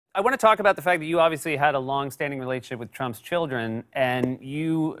I want to talk about the fact that you obviously had a long-standing relationship with Trump's children, and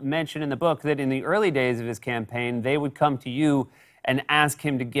you mentioned in the book that in the early days of his campaign, they would come to you and ask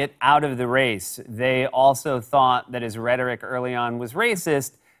him to get out of the race. They also thought that his rhetoric early on was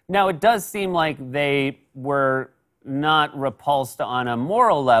racist. Now, it does seem like they were not repulsed on a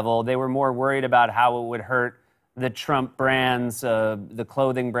moral level. They were more worried about how it would hurt the Trump brands, the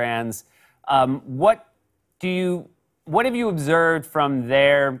clothing brands. What have you observed from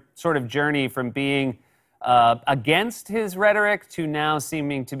their sort of journey from being against his rhetoric to now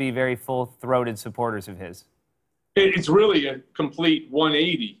seeming to be very full-throated supporters of his? It's really a complete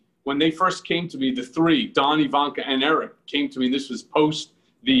 180. When they first came to me, the three, Don, Ivanka, and Eric, came to me, and this was post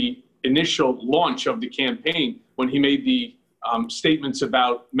the initial launch of the campaign, when he made the statements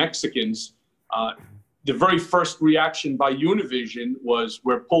about Mexicans. The very first reaction by Univision was,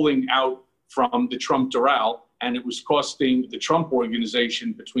 we're pulling out from the Trump Doral, and it was costing the Trump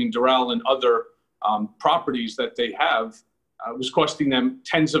organization, between Doral and other properties that they have, it was costing them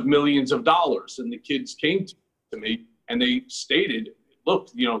tens of millions of dollars. And the kids came to me and they stated, look,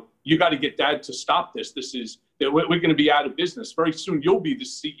 you got to get Dad to stop this. We're going to be out of business. Very soon you'll be the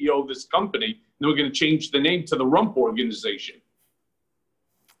CEO of this company, and we're going to change the name to the Rump Organization.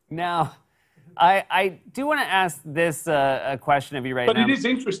 Now, I do want to ask this a question of you right now. But it is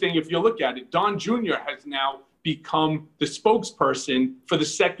interesting if you look at it. Don Jr. has now become the spokesperson for the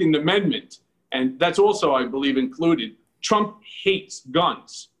Second Amendment. And that's also, I believe, included. Trump hates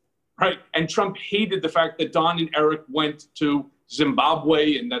guns, right? And Trump hated the fact that Don and Eric went to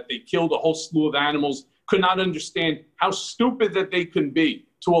Zimbabwe and that they killed a whole slew of animals. Could not understand how stupid that they can be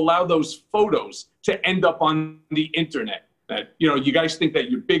to allow those photos to end up on the internet. That, you guys think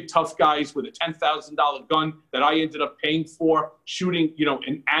that you're big, tough guys with a $10,000 gun that I ended up paying for, shooting,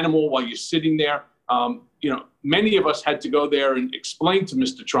 an animal while you're sitting there. Many of us had to go there and explain to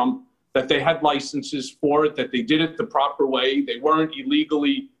Mr. Trump that they had licenses for it, that they did it the proper way, they weren't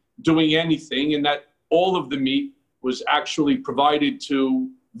illegally doing anything, and that all of the meat was actually provided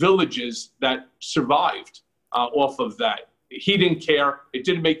to villages that survived off of that. He didn't care. It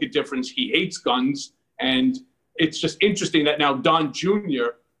didn't make a difference. He hates guns. And it's just interesting that now Don Jr.,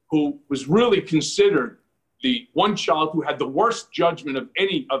 who was really considered the one child who had the worst judgment of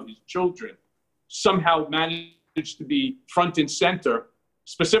any of his children, somehow managed to be front and center,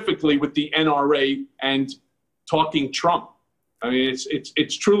 specifically with the NRA and talking Trump. I mean,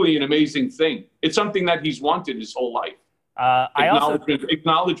 it's truly an amazing thing. It's something that he's wanted his whole life.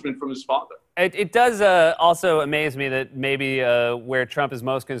 Acknowledgement from his father. It does also amaze me that maybe where Trump is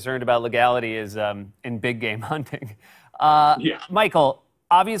most concerned about legality is in big game hunting. Yeah. Michael,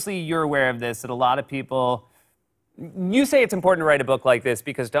 obviously you're aware of this, that a lot of people... You say it's important to write a book like this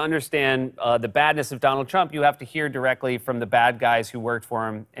because to understand the badness of Donald Trump, you have to hear directly from the bad guys who worked for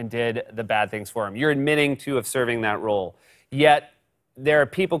him and did the bad things for him. You're admitting to of serving that role. Yet there are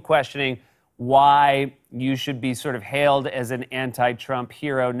people questioning why you should be sort of hailed as an anti-Trump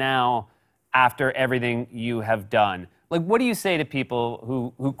hero now after everything you have done. Like, what do you say to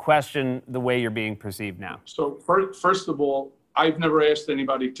people who question the way you're being perceived now? So first of all, I've never asked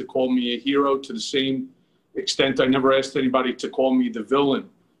anybody to call me a hero. To the same extent, I never asked anybody to call me the villain.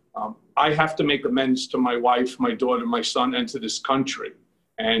 I have to make amends to my wife, my daughter, my son, and to this country.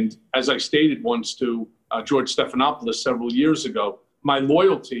 And as I stated once to George Stephanopoulos several years ago, my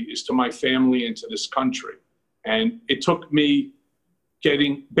loyalty is to my family and to this country. And it took me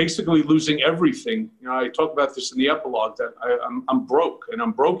basically losing everything. I talk about this in the epilogue, that I'm broke and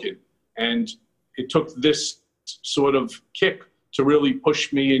I'm broken. And it took this sort of kick to really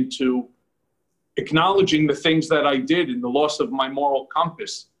push me into acknowledging the things that I did and the loss of my moral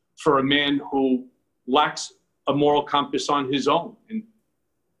compass for a man who lacks a moral compass on his own. And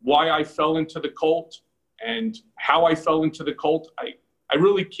why I fell into the cult and how I fell into the cult, I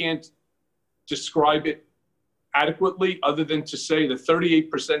really can't describe it adequately other than to say that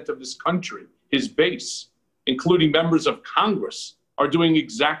 38% of this country, his base, including members of Congress, are doing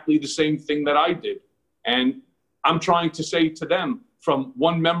exactly the same thing that I did. And I'm trying to say to them, from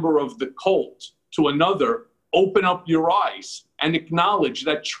one member of the cult to another, open up your eyes and acknowledge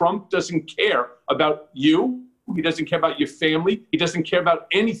that Trump doesn't care about you. He doesn't care about your family. He doesn't care about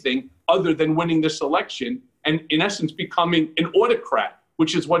anything other than winning this election and, in essence, becoming an autocrat,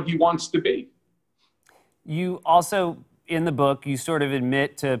 which is what he wants to be. You also, in the book, you sort of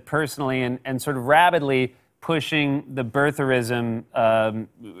admit to personally and sort of rabidly pushing the birtherism,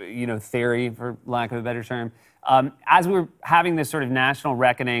 theory, for lack of a better term. As we're having this sort of national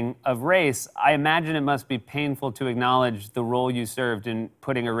reckoning of race, I imagine it must be painful to acknowledge the role you served in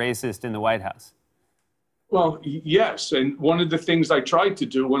putting a racist in the White House. Well, yes. And one of the things I tried to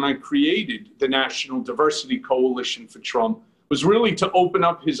do when I created the National Diversity Coalition for Trump was really to open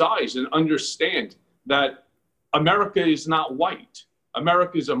up his eyes and understand that America is not white.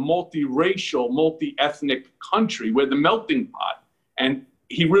 America is a multiracial, multi-ethnic country. We're the melting pot. And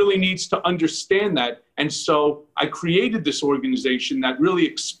he really needs to understand that. And so I created this organization that really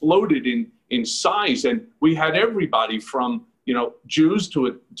exploded in size. And we had everybody from, you know, Jews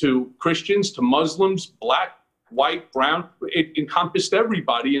to Christians to Muslims, black, white, brown. It encompassed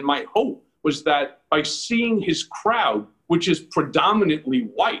everybody. And my hope was that by seeing his crowd, which is predominantly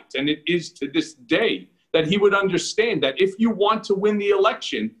white, and it is to this day, that he would understand that if you want to win the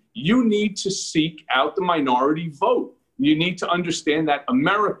election, you need to seek out the minority vote. You need to understand that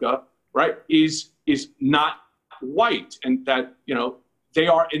America, right, is not white, and that, you know, they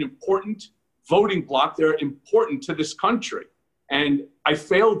are an important voting bloc. They're important to this country. And I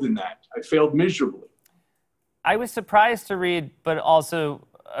failed in that. I failed miserably. I was surprised to read, but also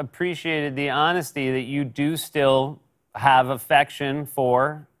appreciated the honesty that you do still have affection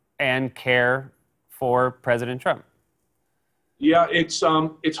for and care for President Trump. Yeah, it's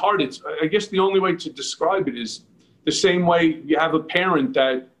hard. I guess the only way to describe it is the same way you have a parent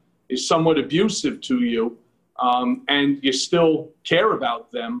that is somewhat abusive to you, and you still care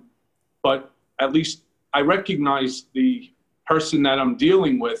about them, but at least I recognize the person that I'm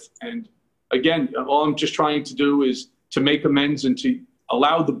dealing with. And again, all I'm just trying to do is to make amends and to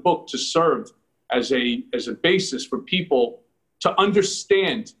allow the book to serve as a basis for people to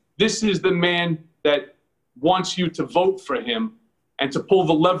understand this is the man that wants you to vote for him and to pull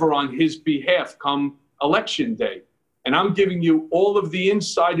the lever on his behalf come election day. And I'm giving you all of the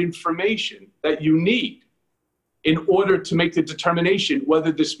inside information that you need in order to make the determination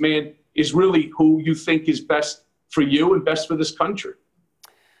whether this man is really who you think is best for you and best for this country.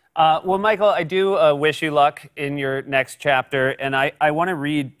 Well, Michael, I do wish you luck in your next chapter. And I want to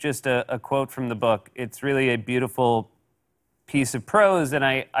read just a quote from the book. It's really a beautiful piece of prose, and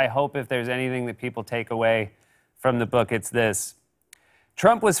I hope if there's anything that people take away from the book, it's this.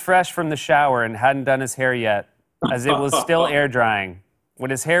 Trump was fresh from the shower and hadn't done his hair yet, as it was still air drying.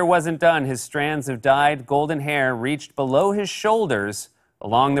 When his hair wasn't done, his strands of dyed golden hair reached below his shoulders,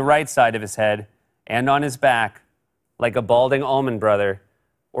 along the right side of his head, and on his back, like a balding Allman Brother,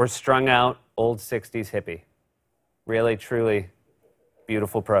 or strung out old 60s hippie. Really, truly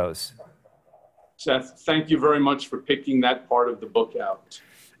beautiful prose. Seth, thank you very much for picking that part of the book out.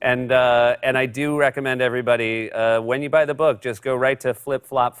 And I do recommend everybody, when you buy the book, just go right to Flip,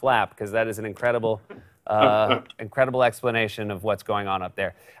 Flop, Flap, because that is an incredible, incredible explanation of what's going on up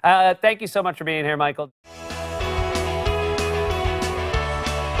there. Thank you so much for being here, Michael.